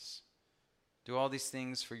Do all these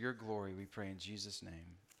things for your glory, we pray in Jesus'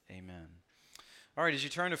 name. Amen. All right, as you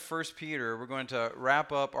turn to 1 Peter, we're going to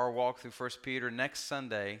wrap up our walk through 1 Peter next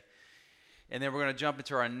Sunday. And then we're going to jump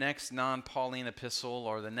into our next non-Pauline epistle,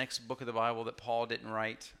 or the next book of the Bible that Paul didn't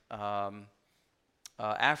write.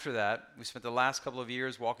 After that, we spent the last couple of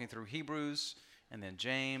years walking through Hebrews, and then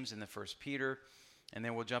James, and then 1 Peter. And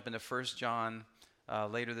then we'll jump into 1 John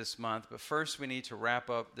later this month. But first, we need to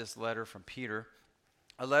wrap up this letter from Peter.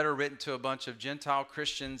 A letter written to a bunch of Gentile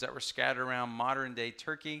Christians that were scattered around modern-day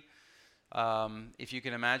Turkey. If you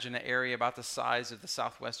can imagine an area about the size of the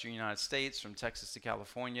southwestern United States, from Texas to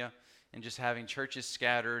California, and just having churches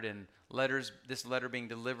scattered and this letter being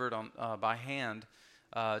delivered by hand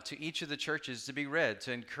to each of the churches to be read,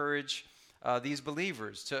 to encourage these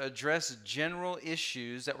believers, to address general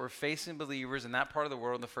issues that were facing believers in that part of the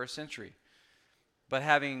world in the first century, but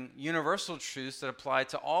having universal truths that apply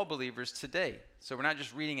to all believers today. So we're not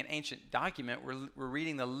just reading an ancient document, we're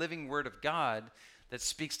reading the living Word of God that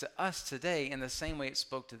speaks to us today in the same way it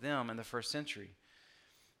spoke to them in the first century.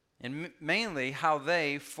 And mainly how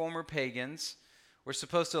they, former pagans, were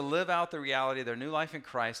supposed to live out the reality of their new life in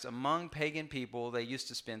Christ among pagan people they used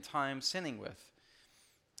to spend time sinning with.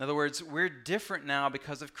 In other words, we're different now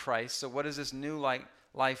because of Christ. So what does this new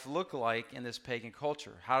life look like in this pagan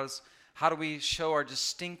culture? How do we show our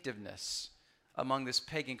distinctiveness among this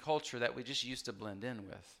pagan culture that we just used to blend in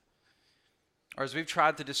with? Or as we've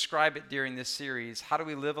tried to describe it during this series, how do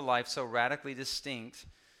we live a life so radically distinct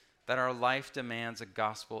that our life demands a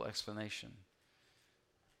gospel explanation?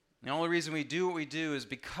 The only reason we do what we do is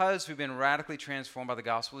because we've been radically transformed by the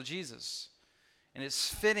gospel of Jesus. And it's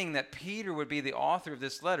fitting that Peter would be the author of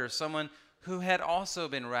this letter, someone who had also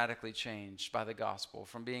been radically changed by the gospel,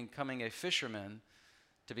 from becoming a fisherman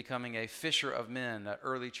to becoming a fisher of men, an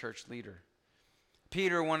early church leader.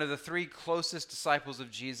 Peter, one of the three closest disciples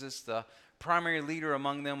of Jesus, the primary leader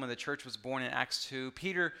among them when the church was born in Acts 2.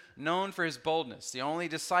 Peter, known for his boldness, the only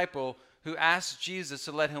disciple who asked Jesus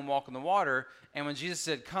to let him walk on the water, and when Jesus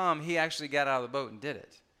said, "Come," he actually got out of the boat and did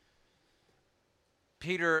it.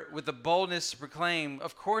 Peter, with the boldness to proclaim,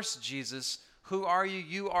 "Of course, Jesus, who are you?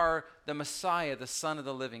 You are the Messiah, the Son of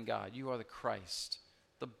the living God. You are the Christ."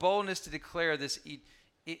 The boldness to declare this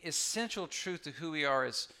essential truth to who we are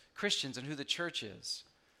as Christians and who the church is.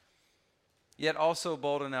 Yet also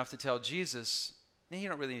bold enough to tell Jesus, "You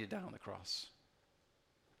don't really need to die on the cross."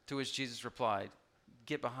 To which Jesus replied,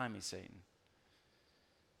 "Get behind me, Satan."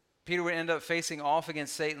 Peter would end up facing off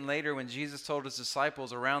against Satan later when Jesus told his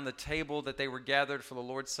disciples around the table that they were gathered for the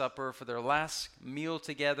Lord's Supper, for their last meal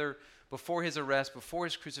together before his arrest, before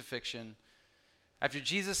his crucifixion. After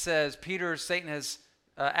Jesus says, "Peter, Satan has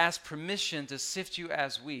asked permission to sift you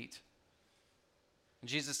as wheat." And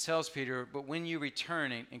Jesus tells Peter, "But when you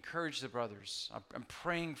return, encourage the brothers. I'm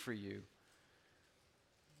praying for you."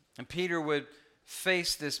 And Peter would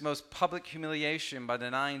face this most public humiliation by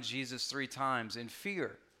denying Jesus 3 times in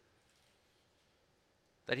fear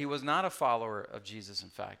that he was not a follower of Jesus, in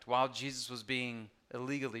fact, while Jesus was being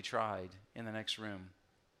illegally tried in the next room.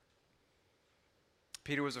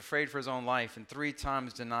 Peter was afraid for his own life and 3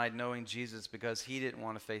 times denied knowing Jesus because he didn't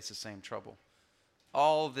want to face the same trouble.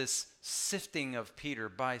 All this sifting of Peter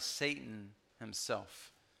by Satan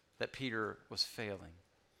himself, that Peter was failing.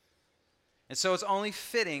 And so it's only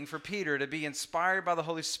fitting for Peter to be inspired by the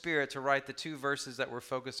Holy Spirit to write the 2 verses that we're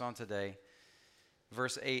focused on today,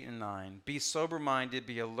 verse 8 and 9. "Be sober-minded,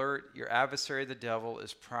 be alert. Your adversary, the devil,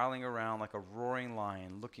 is prowling around like a roaring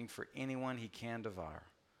lion, looking for anyone he can devour.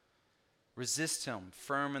 Resist him,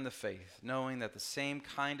 firm in the faith, knowing that the same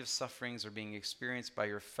kind of sufferings are being experienced by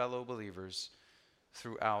your fellow believers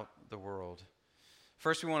throughout the world."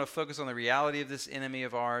 First, we want to focus on the reality of this enemy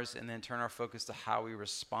of ours, and then turn our focus to how we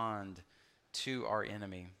respond to our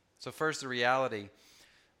enemy. So first, the reality.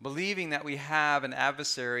 Believing that we have an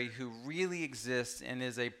adversary who really exists and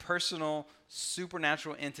is a personal,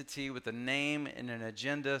 supernatural entity with a name and an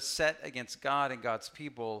agenda set against God and God's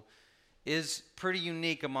people is pretty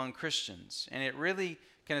unique among Christians. And it really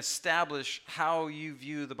can establish how you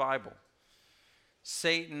view the Bible.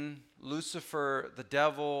 Satan, Lucifer, the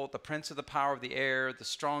devil, the prince of the power of the air, the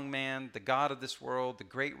strong man, the god of this world, the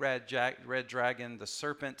great red dragon, the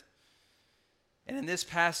serpent. And in this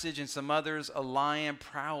passage and some others, a lion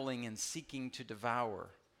prowling and seeking to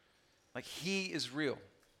devour. Like, he is real.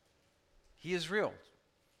 He is real.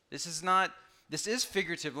 This is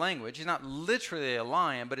figurative language. He's not literally a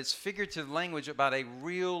lion, but it's figurative language about a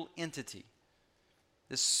real entity.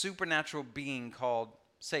 This supernatural being called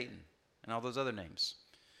Satan and all those other names.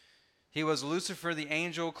 He was Lucifer, the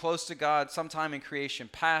angel, close to God sometime in creation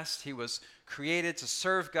past. He was created to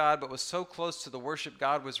serve God, but was so close to the worship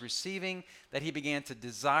God was receiving that he began to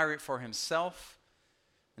desire it for himself.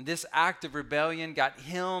 And this act of rebellion got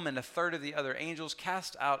him and a third of the other angels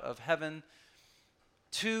cast out of heaven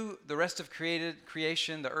to the rest of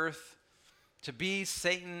creation, the earth, to be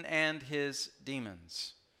Satan and his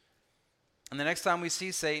demons. And the next time we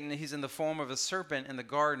see Satan, he's in the form of a serpent in the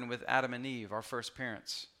garden with Adam and Eve, our first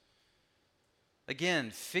parents.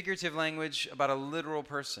 Again, figurative language about a literal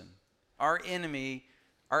person. Our enemy,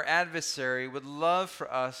 our adversary, would love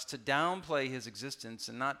for us to downplay his existence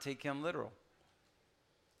and not take him literal.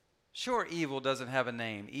 Sure, evil doesn't have a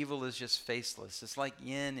name. Evil is just faceless. It's like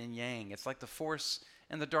yin and yang. It's like the force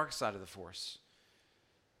and the dark side of the force.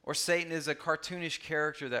 Or Satan is a cartoonish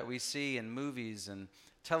character that we see in movies and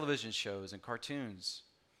television shows and cartoons.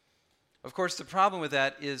 Of course, the problem with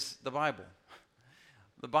that is the Bible.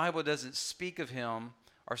 The Bible doesn't speak of him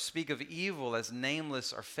or speak of evil as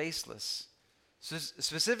nameless or faceless.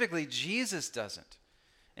 Specifically, Jesus doesn't.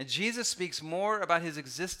 And Jesus speaks more about his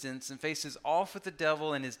existence and faces off with the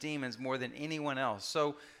devil and his demons more than anyone else.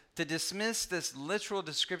 So to dismiss this literal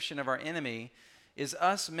description of our enemy is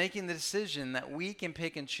us making the decision that we can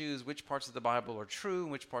pick and choose which parts of the Bible are true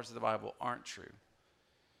and which parts of the Bible aren't true.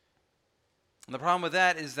 And the problem with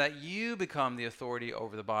that is that you become the authority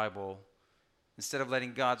over the Bible instead of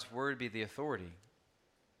letting God's word be the authority.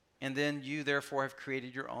 And then you therefore have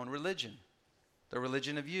created your own religion, the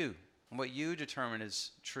religion of you, and what you determine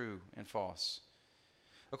is true and false.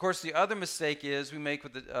 Of course, the other mistake is we make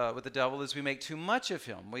with the devil is we make too much of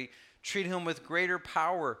him. We treat him with greater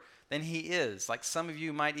power than he is. Like some of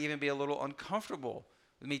you might even be a little uncomfortable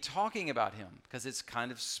with me talking about him because it's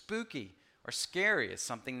kind of spooky or scary. It's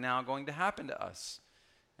something now going to happen to us.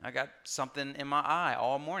 I got something in my eye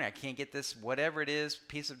all morning. I can't get this, whatever it is,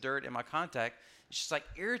 piece of dirt in my contact. It's just like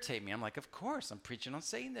irritate me. I'm like, of course, I'm preaching on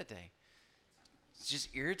Satan today. It's just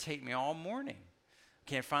irritate me all morning.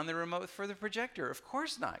 Can't find the remote for the projector. Of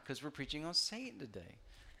course not, because we're preaching on Satan today.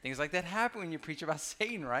 Things like that happen when you preach about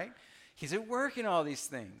Satan, right? He's at work in all these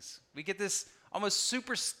things. We get this almost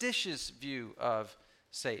superstitious view of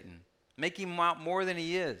Satan, making him out more than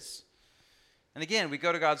he is. And again, we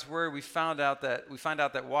go to God's word, we find out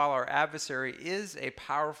that while our adversary is a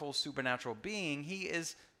powerful supernatural being, he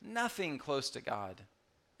is nothing close to God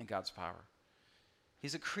and God's power.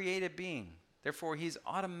 He's a created being. Therefore, he's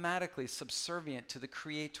automatically subservient to the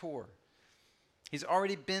Creator. He's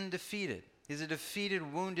already been defeated. He's a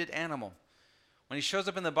defeated, wounded animal. When he shows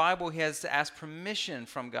up in the Bible, he has to ask permission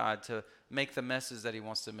from God to make the messes that he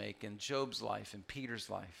wants to make in Job's life and Peter's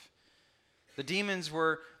life. The demons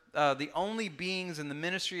were the only beings in the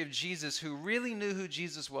ministry of Jesus who really knew who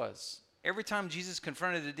Jesus was. Every time Jesus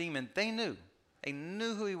confronted a demon, they knew. They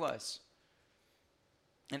knew who he was.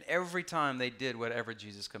 And every time they did whatever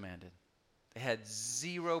Jesus commanded. They had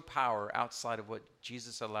zero power outside of what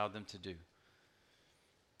Jesus allowed them to do.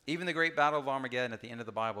 Even the great battle of Armageddon at the end of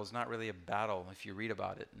the Bible is not really a battle if you read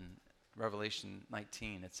about it in Revelation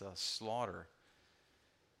 19. It's a slaughter.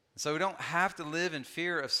 So we don't have to live in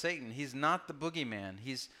fear of Satan. He's not the boogeyman.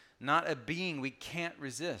 He's not a being we can't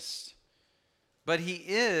resist. But he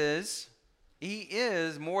is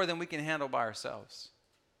more than we can handle by ourselves.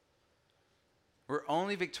 We're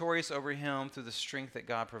only victorious over him through the strength that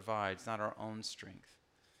God provides, not our own strength.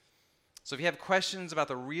 So if you have questions about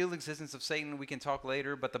the real existence of Satan, we can talk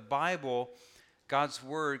later. But the Bible, God's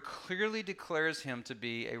word, clearly declares him to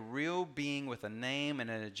be a real being with a name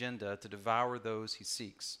and an agenda to devour those he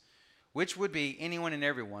seeks, which would be anyone and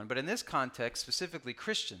everyone, but in this context, specifically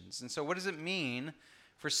Christians. And so what does it mean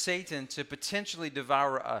for Satan to potentially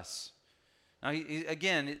devour us? Now,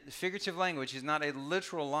 again, figurative language, he's not a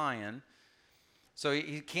literal lion, so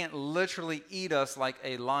he can't literally eat us like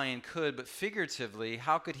a lion could, but figuratively,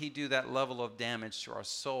 how could he do that level of damage to our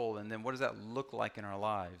soul? And then what does that look like in our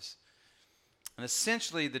lives? And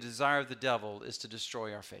essentially, the desire of the devil is to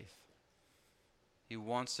destroy our faith. He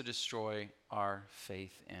wants to destroy our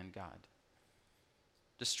faith in God.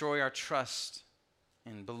 Destroy our trust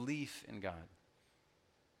and belief in God.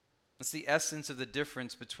 That's the essence of the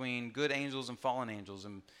difference between good angels and fallen angels,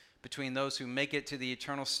 and between those who make it to the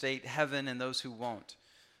eternal state, heaven, and those who won't.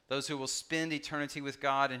 Those who will spend eternity with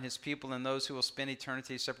God and his people, and those who will spend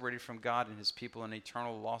eternity separated from God and his people in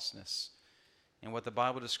eternal lostness. And what the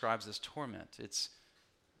Bible describes as torment. It's,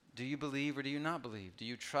 do you believe or do you not believe? Do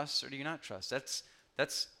you trust or do you not trust?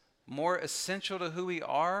 That's more essential to who we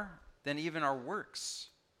are than even our works.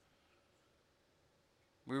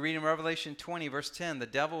 We read in Revelation 20, verse 10, the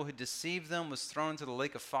devil who deceived them was thrown into the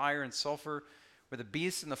lake of fire and sulfur, where the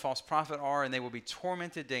beast and the false prophet are, and they will be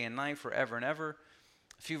tormented day and night forever and ever.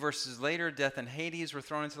 A few verses later, death and Hades were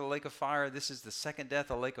thrown into the lake of fire. This is the second death,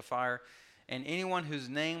 the lake of fire. And anyone whose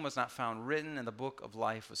name was not found written in the book of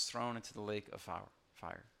life was thrown into the lake of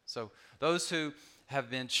fire. So those who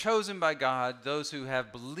have been chosen by God, those who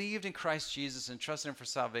have believed in Christ Jesus and trusted him for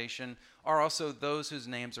salvation, are also those whose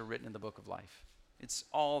names are written in the book of life. It's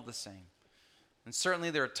all the same. And certainly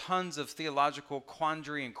there are tons of theological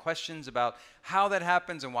quandary and questions about how that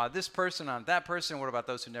happens and why this person, not that person, what about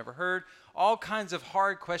those who never heard? All kinds of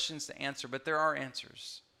hard questions to answer, but there are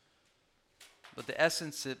answers. But the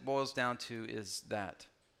essence it boils down to is that.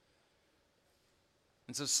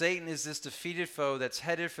 And so Satan is this defeated foe that's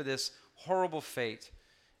headed for this horrible fate.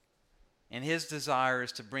 And his desire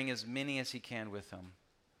is to bring as many as he can with him.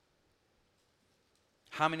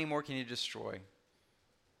 How many more can he destroy?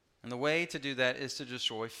 And the way to do that is to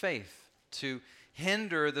destroy faith, to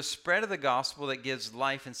hinder the spread of the gospel that gives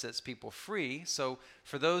life and sets people free. So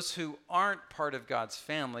for those who aren't part of God's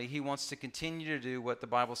family, he wants to continue to do what the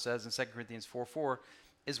Bible says in 2 Corinthians 4:4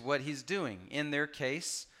 is what he's doing. In their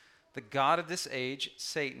case, the god of this age,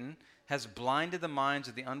 Satan, has blinded the minds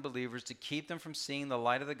of the unbelievers to keep them from seeing the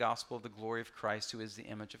light of the gospel of the glory of Christ, who is the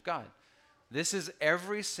image of God. This is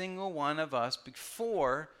every single one of us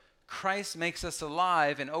before Christ makes us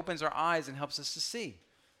alive and opens our eyes and helps us to see.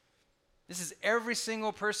 This is every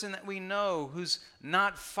single person that we know who's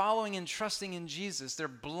not following and trusting in Jesus. They're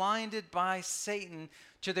blinded by Satan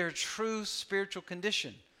to their true spiritual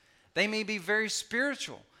condition. They may be very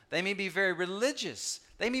spiritual. They may be very religious.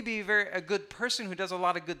 They may be a good person who does a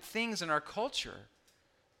lot of good things in our culture.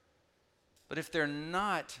 But if they're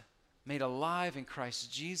not made alive in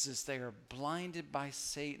Christ Jesus, they are blinded by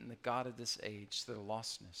Satan, the god of this age, to their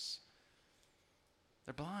lostness.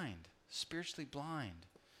 They're blind, spiritually blind.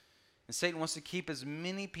 And Satan wants to keep as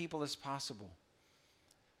many people as possible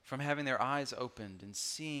from having their eyes opened and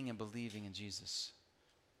seeing and believing in Jesus.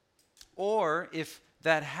 Or if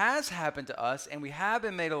that has happened to us and we have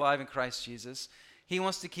been made alive in Christ Jesus, he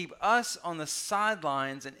wants to keep us on the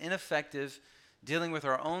sidelines and ineffective, dealing with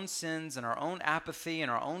our own sins and our own apathy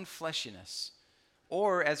and our own fleshiness.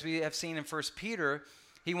 Or, as we have seen in 1 Peter,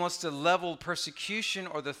 he wants to level persecution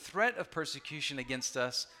or the threat of persecution against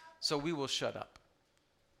us so we will shut up.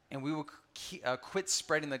 And we will quit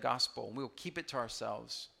spreading the gospel. And we will keep it to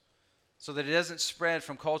ourselves so that it doesn't spread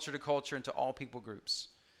from culture to culture into all people groups.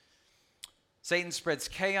 Satan spreads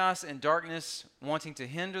chaos and darkness, wanting to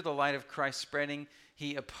hinder the light of Christ spreading.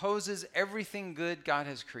 He opposes everything good God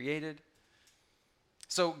has created.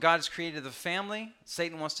 So God has created the family.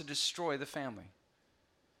 Satan wants to destroy the family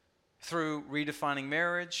through redefining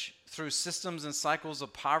marriage, through systems and cycles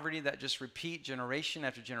of poverty that just repeat generation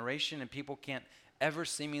after generation and people can't ever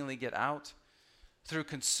seemingly get out, through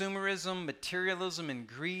consumerism, materialism, and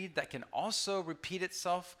greed that can also repeat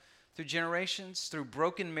itself through generations, through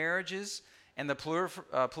broken marriages and the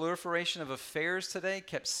proliferation of affairs today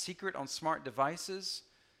kept secret on smart devices,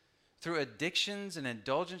 through addictions and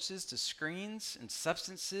indulgences to screens and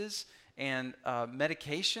substances and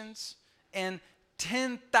medications, and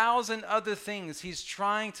 10,000 other things he's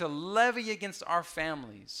trying to levy against our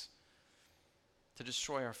families to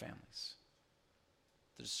destroy our families,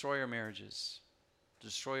 to destroy our marriages, to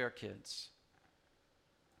destroy our kids.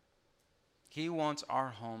 He wants our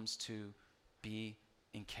homes to be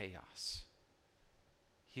in chaos.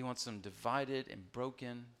 He wants them divided and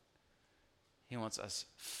broken. He wants us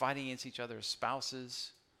fighting against each other as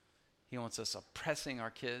spouses. He wants us oppressing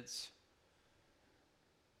our kids.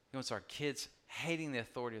 He wants our kids hating the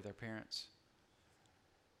authority of their parents.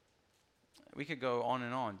 We could go on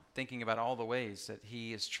and on thinking about all the ways that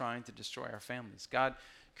he is trying to destroy our families. God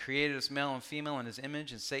created us male and female in his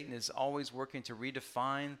image, and Satan is always working to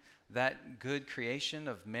redefine that good creation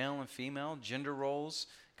of male and female, gender roles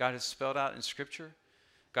God has spelled out in Scripture.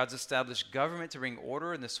 God's established government to bring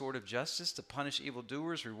order and the sword of justice to punish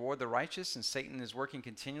evildoers, reward the righteous, and Satan is working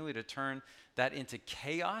continually to turn that into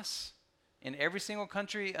chaos in every single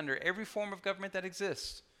country under every form of government that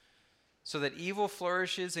exists, so that evil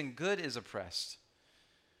flourishes and good is oppressed.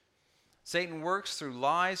 Satan works through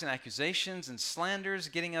lies and accusations and slanders,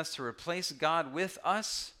 getting us to replace God with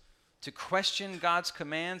us, to question God's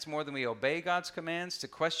commands more than we obey God's commands, to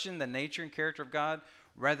question the nature and character of God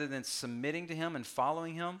rather than submitting to him and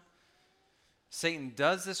following him. Satan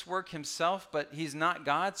does this work himself, but he's not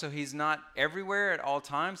God, so he's not everywhere at all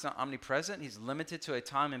times, not omnipresent. He's limited to a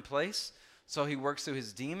time and place, so he works through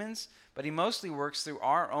his demons, but he mostly works through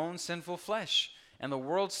our own sinful flesh and the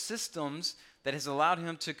world systems that has allowed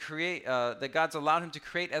him to create, that God's allowed him to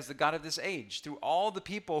create as the God of this age, through all the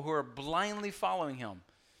people who are blindly following him.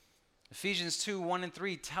 Ephesians 2:1 and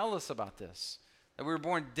 3 tell us about this. That we were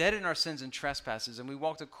born dead in our sins and trespasses, and we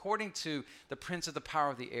walked according to the prince of the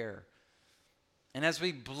power of the air. And as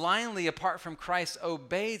we blindly, apart from Christ,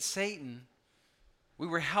 obeyed Satan, we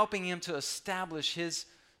were helping him to establish his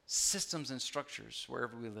systems and structures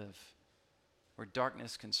wherever we live, where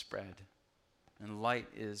darkness can spread and light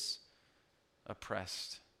is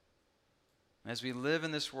oppressed. As we live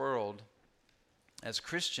in this world, as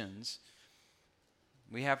Christians,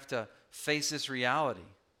 we have to face this reality,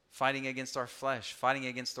 fighting against our flesh, fighting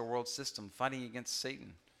against the world system, fighting against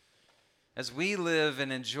Satan. As we live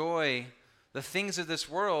and enjoy the things of this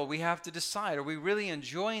world, we have to decide, are we really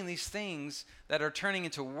enjoying these things that are turning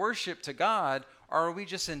into worship to God, or are we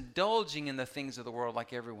just indulging in the things of the world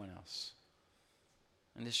like everyone else?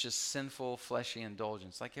 And it's just sinful, fleshy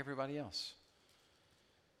indulgence like everybody else.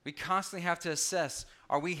 We constantly have to assess,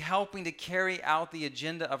 are we helping to carry out the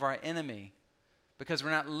agenda of our enemy because we're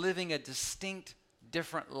not living a distinct,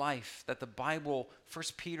 different life that the Bible, 1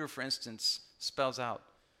 Peter, for instance, spells out?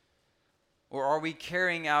 Or are we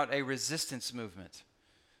carrying out a resistance movement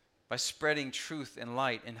by spreading truth and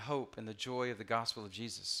light and hope and the joy of the gospel of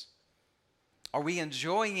Jesus? Are we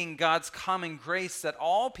enjoying God's common grace that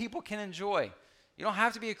all people can enjoy? You don't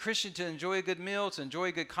have to be a Christian to enjoy a good meal, to enjoy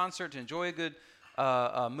a good concert, to enjoy a good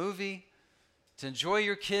movie, to enjoy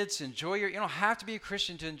your kids, to enjoy you don't have to be a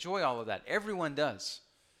Christian to enjoy all of that. Everyone does.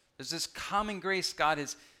 There's this common grace God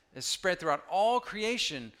has spread throughout all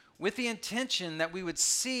creation with the intention that we would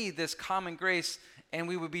see this common grace and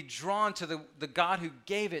we would be drawn to the God who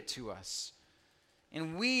gave it to us.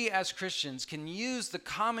 And we as Christians can use the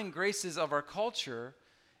common graces of our culture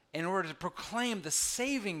in order to proclaim the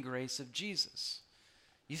saving grace of Jesus.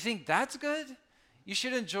 You think that's good? You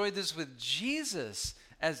should enjoy this with Jesus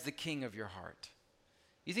as the king of your heart.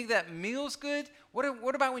 You think that meal's good?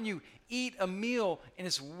 What about when you eat a meal and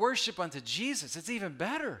it's worship unto Jesus? It's even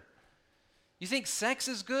better. You think sex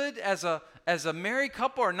is good as a married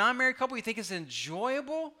couple or non-married couple? You think it's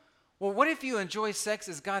enjoyable? Well, what if you enjoy sex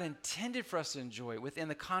as God intended for us to enjoy it within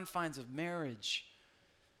the confines of marriage?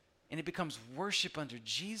 And it becomes worship unto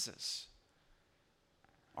Jesus.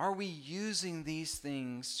 Are we using these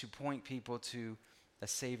things to point people to the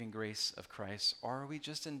saving grace of Christ? Or are we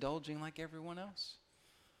just indulging like everyone else?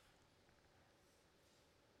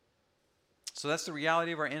 So that's the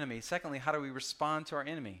reality of our enemy. Secondly, how do we respond to our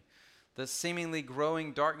enemy? The seemingly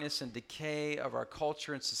growing darkness and decay of our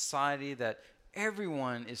culture and society that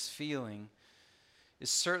everyone is feeling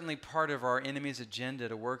is certainly part of our enemy's agenda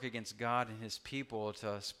to work against God and his people,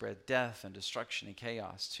 to spread death and destruction and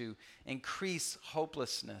chaos, to increase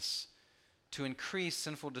hopelessness, to increase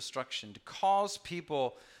sinful destruction, to cause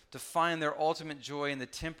people to find their ultimate joy in the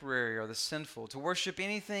temporary or the sinful, to worship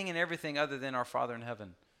anything and everything other than our Father in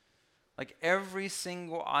heaven. Like every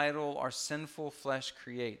single idol our sinful flesh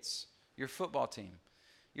creates, your football team,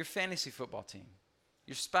 your fantasy football team,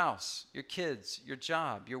 your spouse, your kids, your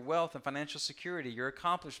job, your wealth and financial security, your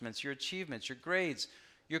accomplishments, your achievements, your grades,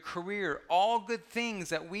 your career, all good things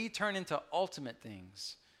that we turn into ultimate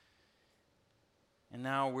things. And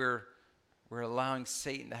now we're allowing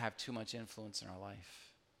Satan to have too much influence in our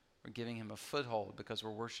life. We're giving him a foothold because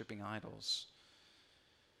we're worshiping idols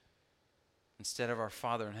instead of our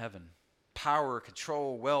Father in heaven. Power,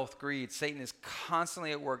 control, wealth, greed. Satan is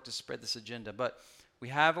constantly at work to spread this agenda. But we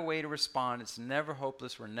have a way to respond. It's never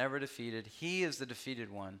hopeless. We're never defeated. He is the defeated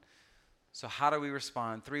one. So how do we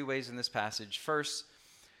respond? 3 ways in this passage. First,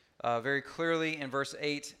 very clearly in verse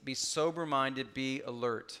 8, be sober-minded, be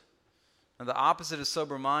alert. Now, the opposite of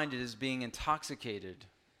sober-minded is being intoxicated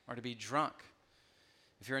or to be drunk.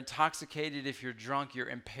 If you're intoxicated, if you're drunk, you're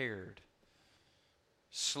impaired.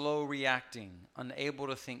 Slow reacting, unable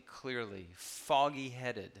to think clearly,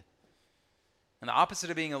 foggy-headed. And the opposite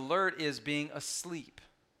of being alert is being asleep.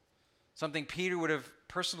 Something Peter would have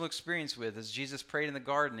personal experience with as Jesus prayed in the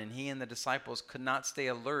garden and he and the disciples could not stay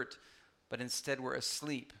alert, but instead were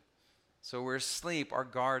asleep. So we're asleep, our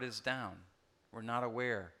guard is down. We're not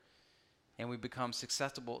aware. And we become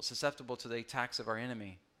susceptible to the attacks of our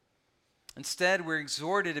enemy. Instead, we're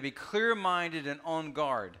exhorted to be clear-minded and on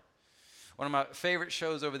guard. One of my favorite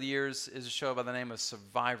shows over the years is a show by the name of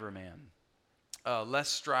Survivor Man. Les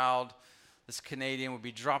Stroud, this Canadian, would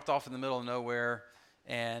be dropped off in the middle of nowhere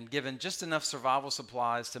and given just enough survival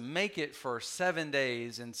supplies to make it for 7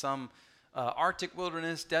 days in some Arctic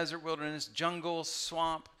wilderness, desert wilderness, jungle,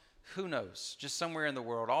 swamp, who knows, just somewhere in the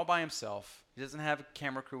world, all by himself. He doesn't have a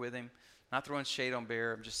camera crew with him. Not throwing shade on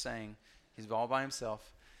Bear, I'm just saying he's all by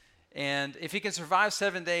himself. And if he can survive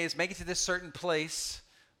 7 days, make it to this certain place,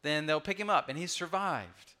 then they'll pick him up, and he's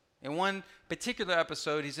survived. In one particular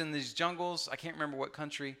episode, he's in these jungles, I can't remember what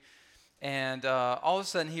country, And all of a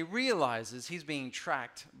sudden, he realizes he's being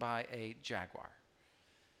tracked by a jaguar.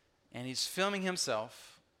 And he's filming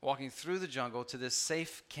himself walking through the jungle to this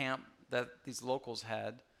safe camp that these locals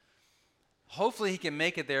had. Hopefully, he can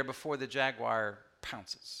make it there before the jaguar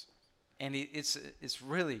pounces. And it's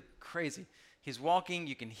really crazy. He's walking.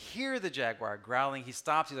 You can hear the jaguar growling. He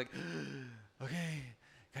stops. He's like, okay,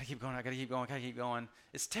 gotta keep going. I gotta keep going. Gotta keep going.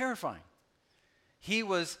 It's terrifying. He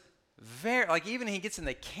was even he gets in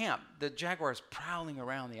the camp, the jaguar is prowling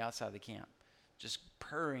around the outside of the camp, just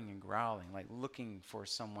purring and growling, like looking for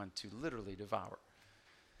someone to literally devour.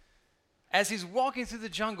 As he's walking through the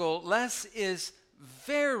jungle, Les is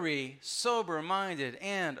very sober-minded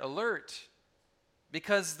and alert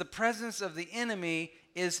because the presence of the enemy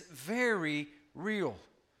is very real.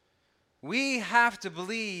 We have to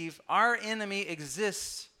believe our enemy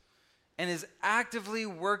exists and is actively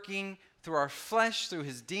working through our flesh, through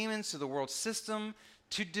his demons, through the world system,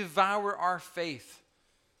 to devour our faith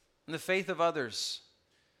and the faith of others.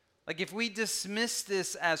 Like if we dismiss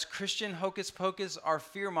this as Christian hocus pocus or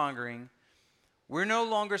fear-mongering, we're no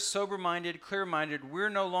longer sober-minded, clear-minded. We're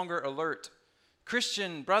no longer alert.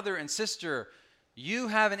 Christian brother and sister, you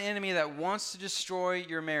have an enemy that wants to destroy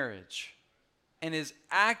your marriage and is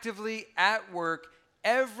actively at work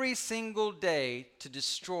every single day to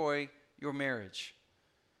destroy your marriage,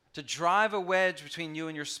 to drive a wedge between you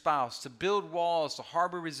and your spouse, to build walls, to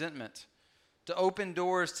harbor resentment, to open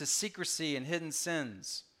doors to secrecy and hidden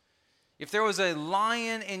sins. If there was a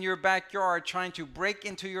lion in your backyard trying to break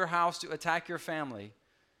into your house to attack your family,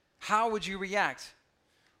 how would you react?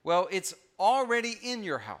 Well, it's already in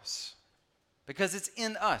your house because it's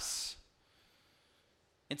in us.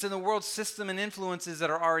 It's in the world system and influences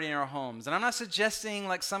that are already in our homes. And I'm not suggesting,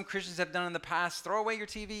 like some Christians have done in the past, throw away your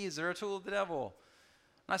TVs, they're a tool of the devil.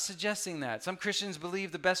 I'm not suggesting that. Some Christians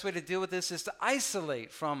believe the best way to deal with this is to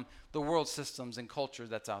isolate from the world systems and culture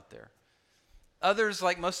that's out there. Others,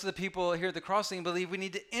 like most of the people here at the Crossing, believe we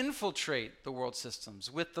need to infiltrate the world systems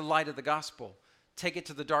with the light of the gospel, take it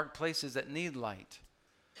to the dark places that need light.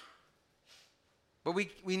 But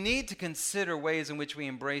we need to consider ways in which we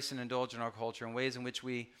embrace and indulge in our culture and ways in which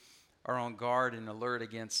we are on guard and alert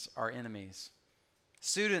against our enemies.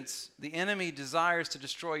 Students, the enemy desires to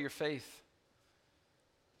destroy your faith.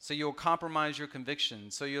 So you'll compromise your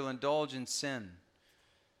convictions, so you'll indulge in sin.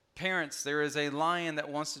 Parents, there is a lion that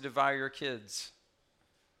wants to devour your kids.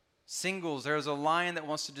 Singles, there is a lion that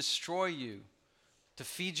wants to destroy you, to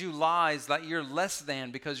feed you lies that you're less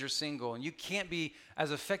than because you're single, and you can't be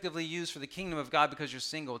as effectively used for the kingdom of God because you're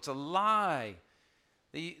single. It's a lie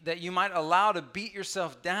that you might allow to beat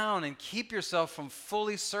yourself down and keep yourself from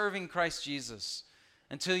fully serving Christ Jesus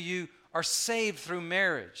until you are saved through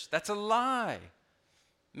marriage. That's a lie.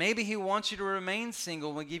 Maybe he wants you to remain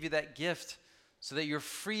single and give you that gift so that you're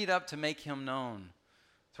freed up to make him known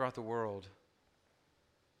throughout the world.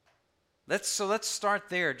 Let's start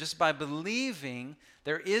there, just by believing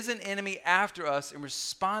there is an enemy after us and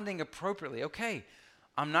responding appropriately. Okay,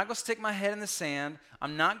 I'm not going to stick my head in the sand.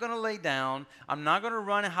 I'm not going to lay down. I'm not going to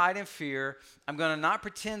run and hide in fear. I'm going to not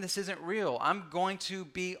pretend this isn't real. I'm going to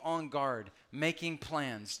be on guard, making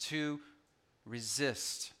plans to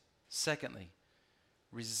resist. Secondly,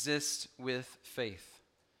 resist with faith.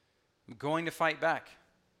 I'm going to fight back.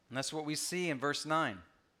 And that's what we see in verse 9,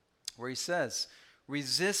 where he says,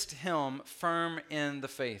 resist him firm in the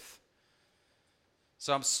faith.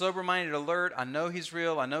 So I'm sober-minded, alert. I know he's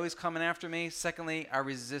real. I know he's coming after me. Secondly, I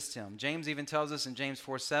resist him. James even tells us in James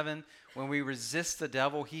 4:7, when we resist the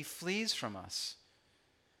devil, he flees from us.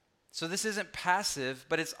 So this isn't passive,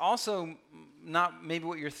 but it's also not maybe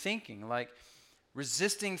what you're thinking. Like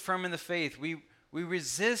resisting firm in the faith. We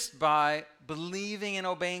resist by believing and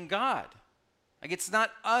obeying God. Like it's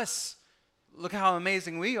not us. Look how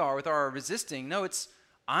amazing we are with our resisting. No, it's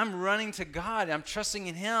I'm running to God. I'm trusting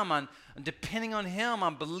in him. I'm depending on him.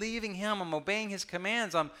 I'm believing him. I'm obeying his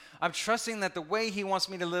commands. I'm trusting that the way he wants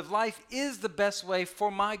me to live life is the best way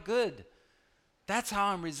for my good. That's how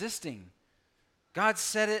I'm resisting. God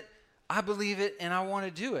said it. I believe it, and I want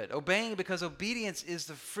to do it. Obeying because obedience is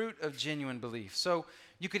the fruit of genuine belief. So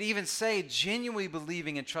you could even say genuinely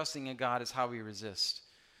believing and trusting in God is how we resist.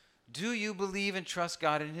 Do you believe and trust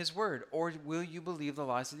God in his word, or will you believe the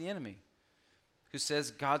lies of the enemy who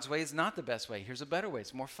says God's way is not the best way? Here's a better way.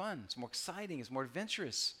 It's more fun. It's more exciting. It's more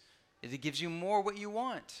adventurous. It gives you more what you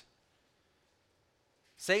want.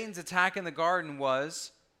 Satan's attack in the garden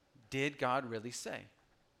was, did God really say?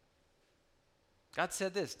 God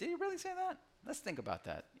said this. Did he really say that? Let's think about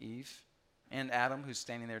that, Eve and Adam, who's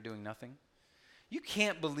standing there doing nothing. You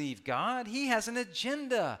can't believe God. He has an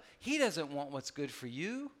agenda. He doesn't want what's good for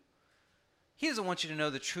you. He doesn't want you to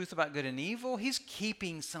know the truth about good and evil. He's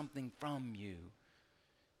keeping something from you.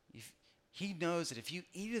 He knows that if you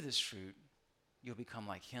eat of this fruit, you'll become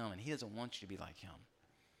like him, and he doesn't want you to be like him.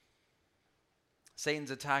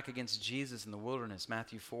 Satan's attack against Jesus in the wilderness,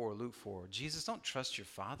 Matthew 4, Luke 4. Jesus, don't trust your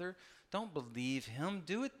father. Don't believe him.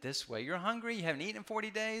 Do it this way. You're hungry. You haven't eaten in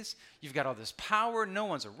 40 days. You've got all this power. No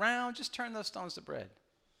one's around. Just turn those stones to bread.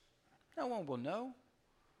 No one will know.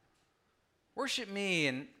 Worship me,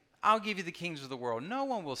 and I'll give you the kings of the world. No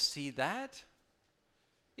one will see that.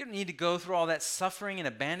 You don't need to go through all that suffering and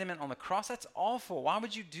abandonment on the cross. That's awful. Why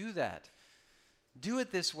would you do that? Do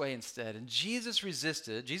it this way instead. And Jesus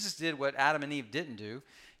resisted. Jesus did what Adam and Eve didn't do.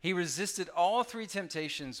 He resisted all three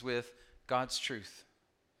temptations with God's truth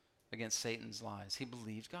against Satan's lies. He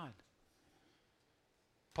believed God.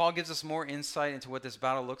 Paul gives us more insight into what this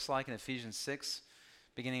battle looks like in Ephesians 6,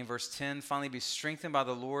 beginning in verse 10. Finally, be strengthened by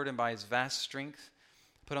the Lord and by his vast strength.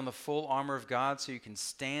 Put on the full armor of God so you can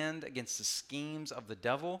stand against the schemes of the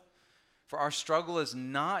devil. For our struggle is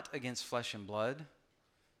not against flesh and blood.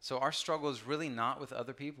 So our struggle is really not with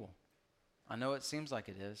other people. I know it seems like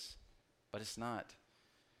it is, but it's not.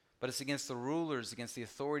 But it's against the rulers, against the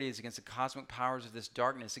authorities, against the cosmic powers of this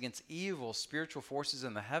darkness, against evil spiritual forces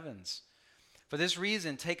in the heavens. For this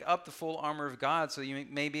reason, take up the full armor of God so you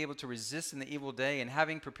may be able to resist in the evil day, and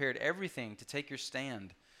having prepared everything to take your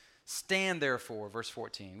stand. Stand therefore, verse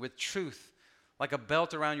 14, with truth like a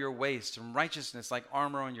belt around your waist, and righteousness like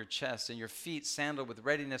armor on your chest, and your feet sandaled with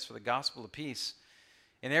readiness for the gospel of peace.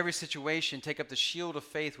 In every situation, take up the shield of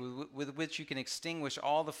faith with which you can extinguish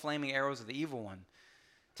all the flaming arrows of the evil one.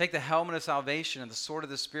 Take the helmet of salvation and the sword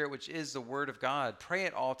of the Spirit, which is the word of God. Pray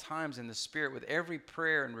at all times in the Spirit with every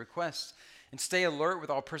prayer and request, and stay alert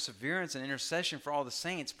with all perseverance and intercession for all the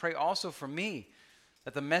saints. Pray also for me,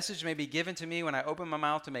 that the message may be given to me when I open my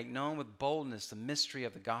mouth to make known with boldness the mystery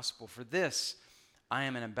of the gospel. For this I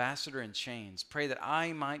am an ambassador in chains. Pray that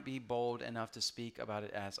I might be bold enough to speak about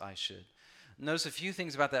it as I should. Notice a few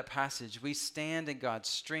things about that passage. We stand in God's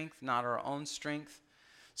strength, not our own strength.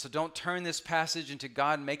 So don't turn this passage into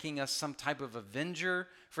God making us some type of avenger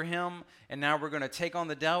for him, and now we're going to take on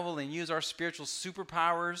the devil and use our spiritual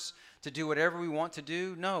superpowers to do whatever we want to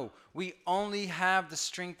do. No, we only have the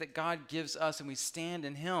strength that God gives us, and we stand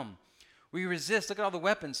in him. We resist. Look at all the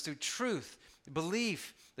weapons through truth,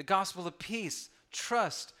 belief, the gospel of peace,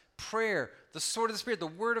 trust, prayer, the sword of the Spirit, the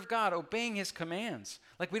word of God, obeying his commands.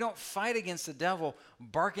 Like we don't fight against the devil,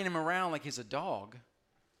 barking him around like he's a dog,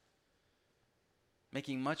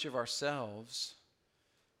 making much of ourselves,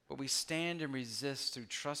 but we stand and resist through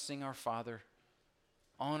trusting our Father,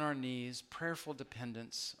 on our knees, prayerful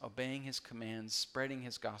dependence, obeying his commands, spreading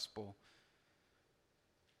his gospel.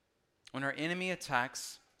 When our enemy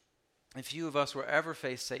attacks, if few of us will ever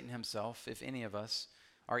face Satan himself, if any of us,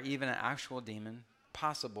 or even an actual demon,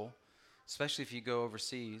 possible, especially if you go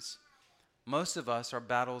overseas, most of us are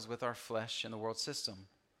battles with our flesh and the world system.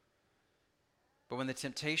 But when the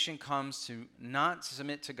temptation comes to not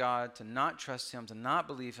submit to God, to not trust him, to not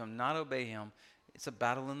believe him, not obey him, it's a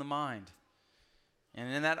battle in the mind.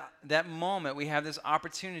 And in that moment, we have this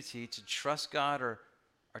opportunity to trust God or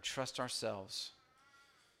trust ourselves.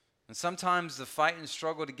 And sometimes the fight and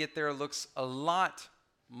struggle to get there looks a lot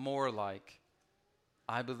more like,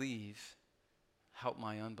 I believe, help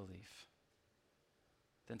my unbelief,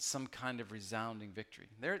 than some kind of resounding victory.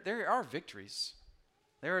 There are victories.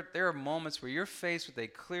 There are moments where you're faced with a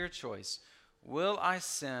clear choice. Will I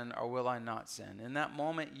sin or will I not sin? In that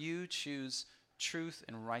moment, you choose truth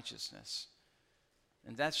and righteousness.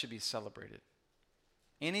 And that should be celebrated.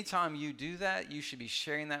 Anytime you do that, you should be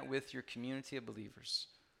sharing that with your community of believers.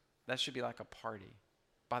 That should be like a party.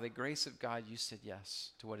 By the grace of God, you said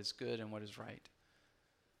yes to what is good and what is right.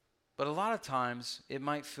 But a lot of times, it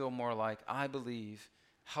might feel more like, I believe,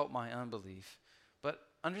 help my unbelief. But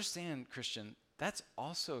understand, Christian, that's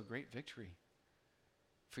also a great victory.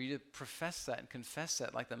 For you to profess that and confess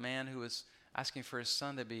that, like the man who was asking for his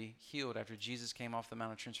son to be healed after Jesus came off the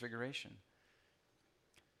Mount of Transfiguration.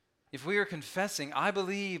 If we are confessing, I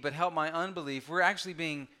believe, but help my unbelief, we're actually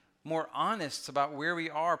being more honest about where we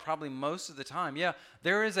are probably most of the time. Yeah,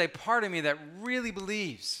 there is a part of me that really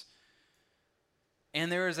believes. And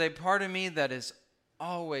there is a part of me that is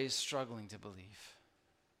always struggling to believe.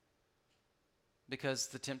 Because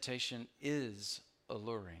the temptation is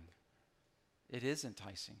alluring. It is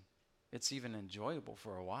enticing. It's even enjoyable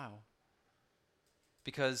for a while.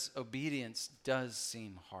 Because obedience does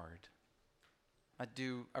seem hard.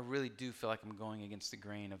 I really do feel like I'm going against the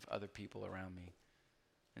grain of other people around me.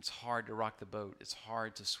 It's hard to rock the boat. It's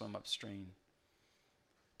hard to swim upstream.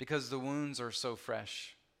 Because the wounds are so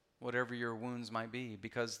fresh. whatever your wounds might be,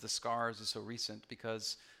 because the scars are so recent,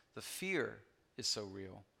 because the fear is so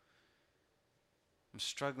real. I'm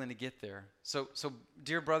struggling to get there. So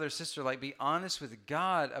dear brother, sister, be honest with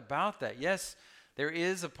God about that. Yes, there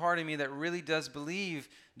is a part of me that really does believe,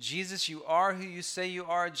 Jesus, you are who you say you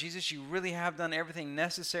are. Jesus, you really have done everything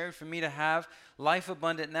necessary for me to have life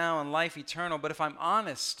abundant now and life eternal. But if I'm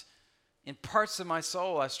honest, in parts of my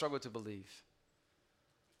soul, I struggle to believe.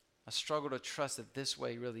 I struggle to trust that this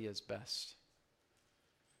way really is best.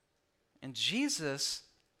 And Jesus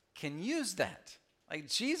can use that.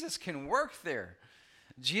 Jesus can work there.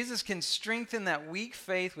 Jesus can strengthen that weak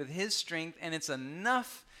faith with his strength, and it's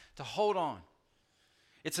enough to hold on.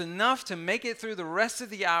 It's enough to make it through the rest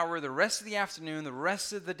of the hour, the rest of the afternoon, the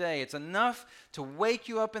rest of the day. It's enough to wake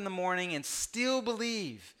you up in the morning and still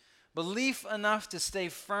believe. Belief enough to stay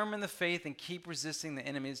firm in the faith and keep resisting the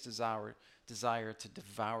enemy's desire to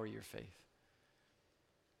devour your faith.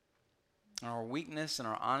 Our weakness and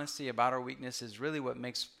our honesty about our weakness is really what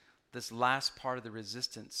makes this last part of the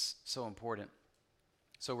resistance so important.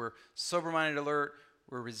 So we're sober-minded, alert,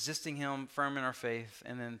 we're resisting him, firm in our faith,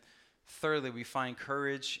 and then thirdly, we find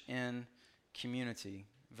courage in community.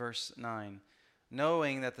 Verse 9,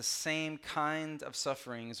 knowing that the same kind of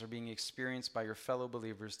sufferings are being experienced by your fellow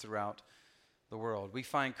believers throughout the world. We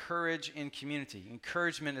find courage in community.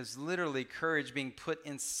 Encouragement is literally courage being put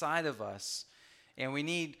inside of us, and we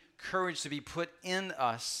need courage to be put in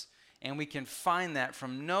us, and we can find that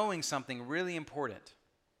from knowing something really important.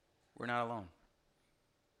 We're not alone.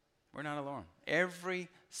 We're not alone. Every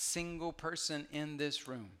single person in this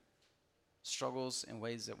room struggles in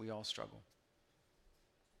ways that we all struggle.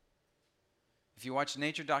 If you watch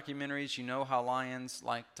nature documentaries, you know how lions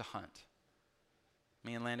like to hunt.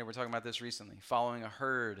 Me and Landon were talking about this recently, following a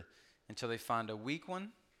herd until they find a weak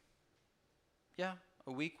one. Yeah,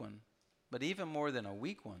 a weak one. But even more than a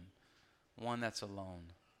weak one that's alone.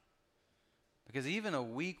 Because even a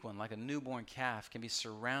weak one, like a newborn calf, can be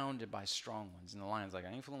surrounded by strong ones. And the lion's like,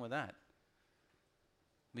 I ain't fooling with that.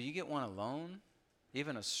 But you get one alone,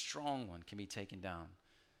 even a strong one can be taken down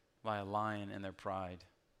by a lion and their pride.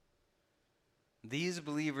 These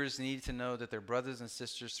believers need to know that their brothers and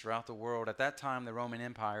sisters throughout the world, at that time the Roman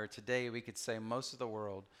Empire, today we could say most of the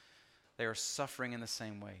world, they are suffering in the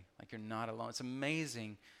same way. Like, you're not alone. It's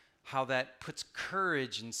amazing how that puts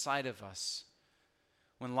courage inside of us.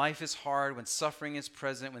 When life is hard, when suffering is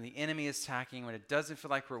present, when the enemy is attacking, when it doesn't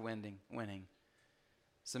feel like we're winning.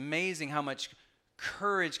 It's amazing how much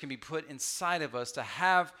courage can be put inside of us to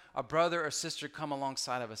have a brother or sister come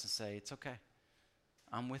alongside of us and say, it's okay,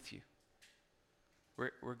 I'm with you.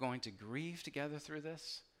 We're going to grieve together through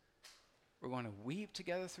this. We're going to weep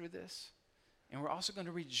together through this. And we're also going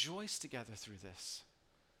to rejoice together through this.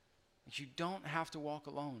 You don't have to walk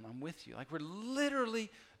alone. I'm with you. Like, we're literally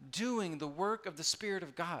doing the work of the Spirit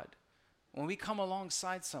of God when we come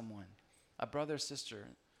alongside someone, a brother or sister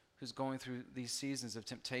who's going through these seasons of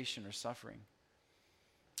temptation or suffering.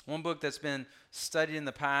 One book that's been studied in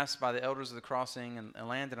the past by the elders of the Crossing, and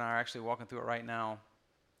Landon and I are actually walking through it right now.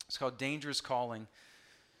 It's called Dangerous Calling.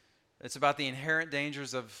 It's about the inherent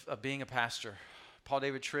dangers of being a pastor. Paul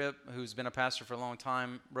David Tripp, who's been a pastor for a long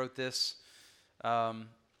time, wrote this.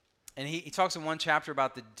 And he talks in one chapter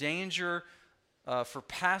about the danger for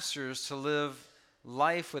pastors to live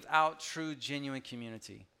life without true, genuine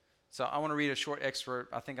community. So I want to read a short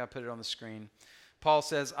excerpt. I think I put it on the screen. Paul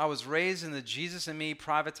says, I was raised in the Jesus and me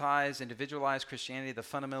privatized, individualized Christianity, the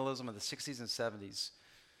fundamentalism of the 60s and 70s.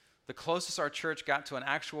 The closest our church got to an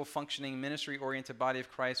actual functioning ministry-oriented body of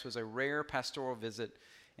Christ was a rare pastoral visit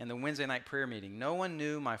and the Wednesday night prayer meeting. No one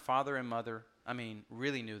knew my father and mother,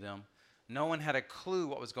 really knew them. No one had a clue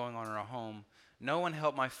what was going on in our home. No one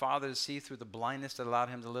helped my father to see through the blindness that allowed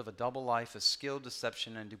him to live a double life of skilled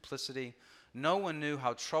deception and duplicity. No one knew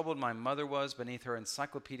how troubled my mother was beneath her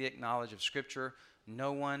encyclopedic knowledge of Scripture.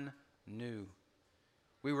 No one knew.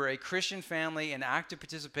 We were a Christian family in active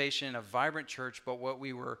participation in a vibrant church, but what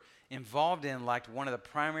we were involved in lacked one of the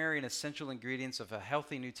primary and essential ingredients of a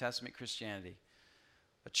healthy New Testament Christianity: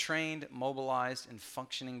 a trained, mobilized, and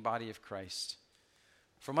functioning body of Christ.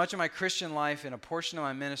 For much of my Christian life and a portion of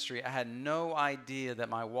my ministry, I had no idea that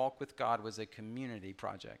my walk with God was a community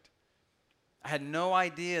project. I had no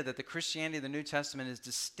idea that the Christianity of the New Testament is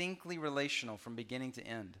distinctly relational from beginning to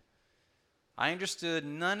end. I understood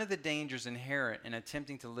none of the dangers inherent in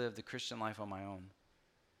attempting to live the Christian life on my own.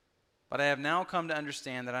 But I have now come to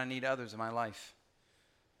understand that I need others in my life.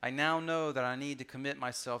 I now know that I need to commit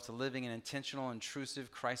myself to living an intentional,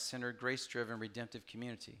 intrusive, Christ-centered, grace-driven, redemptive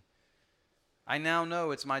community. I now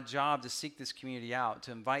know it's my job to seek this community out,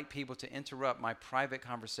 to invite people to interrupt my private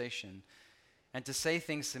conversation, and to say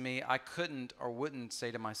things to me I couldn't or wouldn't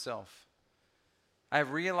say to myself. I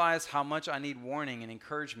have realized how much I need warning and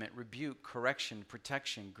encouragement, rebuke, correction,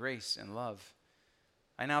 protection, grace, and love.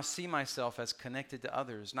 I now see myself as connected to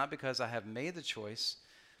others, not because I have made the choice,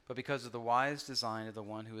 but because of the wise design of the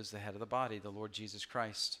one who is the head of the body, the Lord Jesus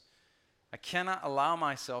Christ. I cannot allow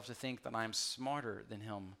myself to think that I am smarter than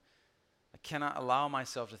him. I cannot allow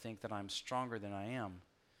myself to think that I am stronger than I am.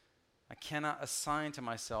 I cannot assign to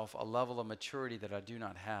myself a level of maturity that I do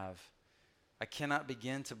not have. I cannot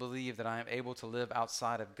begin to believe that I am able to live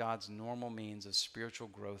outside of God's normal means of spiritual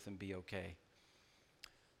growth and be okay.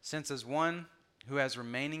 Since as one who has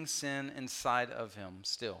remaining sin inside of him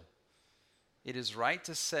still, it is right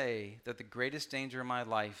to say that the greatest danger in my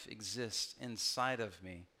life exists inside of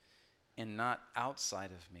me and not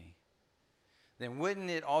outside of me. Then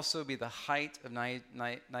wouldn't it also be the height of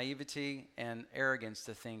naivety and arrogance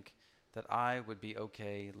to think that I would be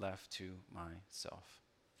okay left to myself?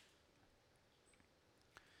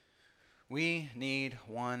 We need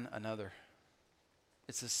one another.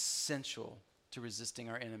 It's essential to resisting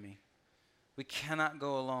our enemy. We cannot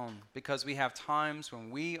go alone because we have times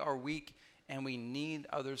when we are weak and we need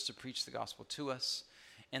others to preach the gospel to us.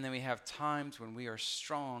 And then we have times when we are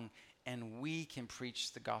strong and we can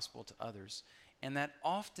preach the gospel to others. And that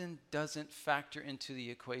often doesn't factor into the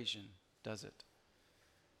equation, does it?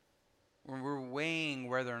 When we're weighing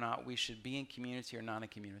whether or not we should be in community or not in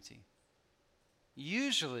community.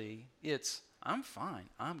 Usually it's, I'm fine,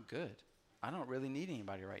 I'm good. I don't really need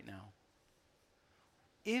anybody right now.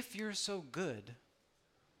 If you're so good,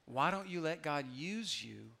 why don't you let God use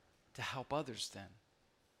you to help others then?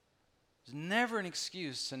 There's never an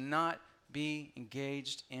excuse to not be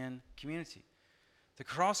engaged in community. The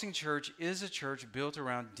Crossing Church is a church built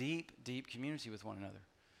around deep, deep community with one another.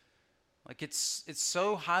 Like it's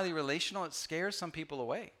so highly relational, it scares some people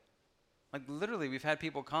away. Like literally, we've had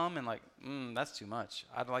people come and like, that's too much.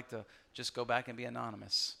 I'd like to just go back and be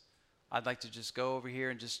anonymous. I'd like to just go over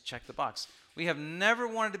here and just check the box. We have never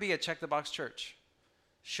wanted to be a check the box church.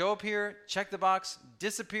 Show up here, check the box,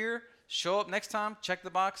 disappear, show up next time, check the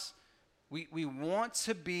box. We want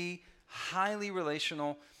to be highly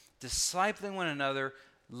relational, discipling one another,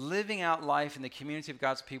 living out life in the community of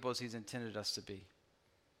God's people as he's intended us to be.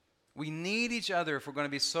 We need each other if we're going to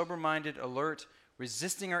be sober-minded, alert,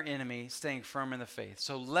 resisting our enemy, staying firm in the faith.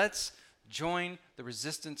 So let's join the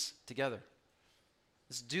resistance together.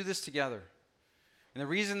 Let's do this together. And the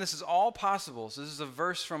reason this is all possible, so this is a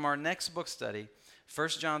verse from our next book study, 1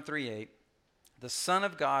 John 3:8. The Son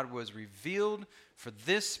of God was revealed for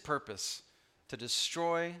this purpose, to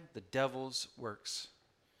destroy the devil's works.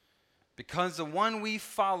 Because the one we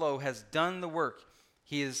follow has done the work,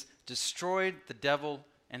 he has destroyed the devil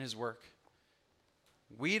and his work.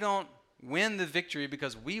 We don't win the victory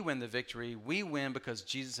because we win the victory. We win because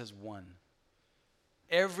Jesus has won.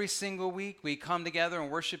 Every single week we come together and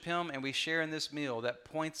worship him and we share in this meal that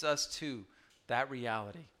points us to that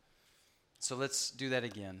reality. So let's do that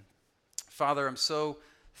again. Father, I'm so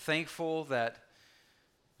thankful that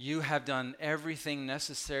you have done everything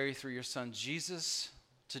necessary through your Son Jesus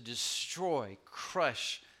to destroy,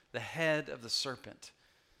 crush the head of the serpent,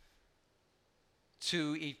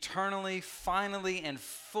 to eternally, finally, and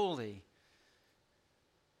fully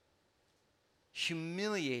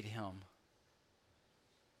humiliate him,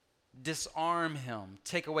 disarm him,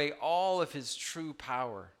 take away all of his true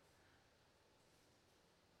power.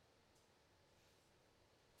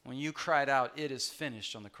 When you cried out, "It is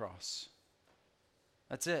finished," on the cross.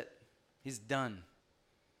 That's it. He's done.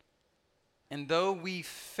 And though we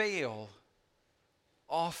fail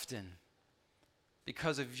often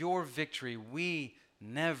because of your victory, we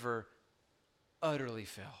never utterly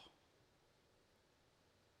fail.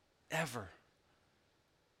 Ever.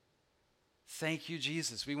 Thank you,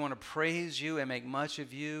 Jesus. We want to praise you and make much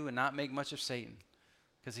of you and not make much of Satan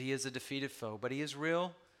because he is a defeated foe. But he is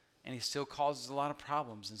real and he still causes a lot of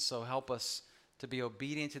problems. And so help us to be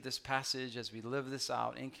obedient to this passage as we live this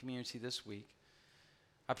out in community this week.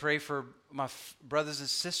 I pray for my brothers and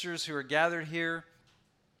sisters who are gathered here,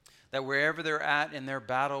 that wherever they're at in their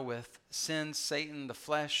battle with sin, Satan, the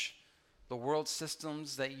flesh, the world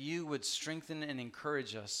systems, that you would strengthen and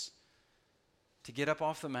encourage us to get up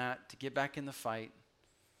off the mat, to get back in the fight,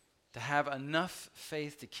 to have enough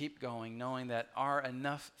faith to keep going, knowing that our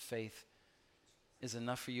enough faith is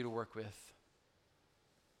enough for you to work with.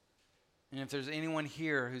 And if there's anyone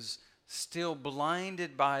here who's still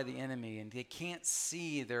blinded by the enemy and they can't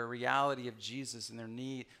see their reality of Jesus and their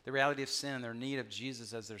need, the reality of sin and their need of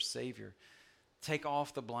Jesus as their Savior, take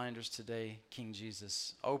off the blinders today, King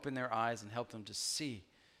Jesus. Open their eyes and help them to see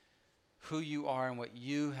who you are and what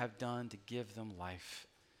you have done to give them life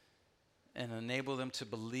and enable them to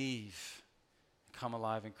believe, come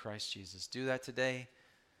alive in Christ Jesus. Do that today.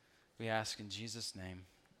 We ask in Jesus' name,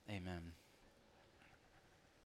 amen.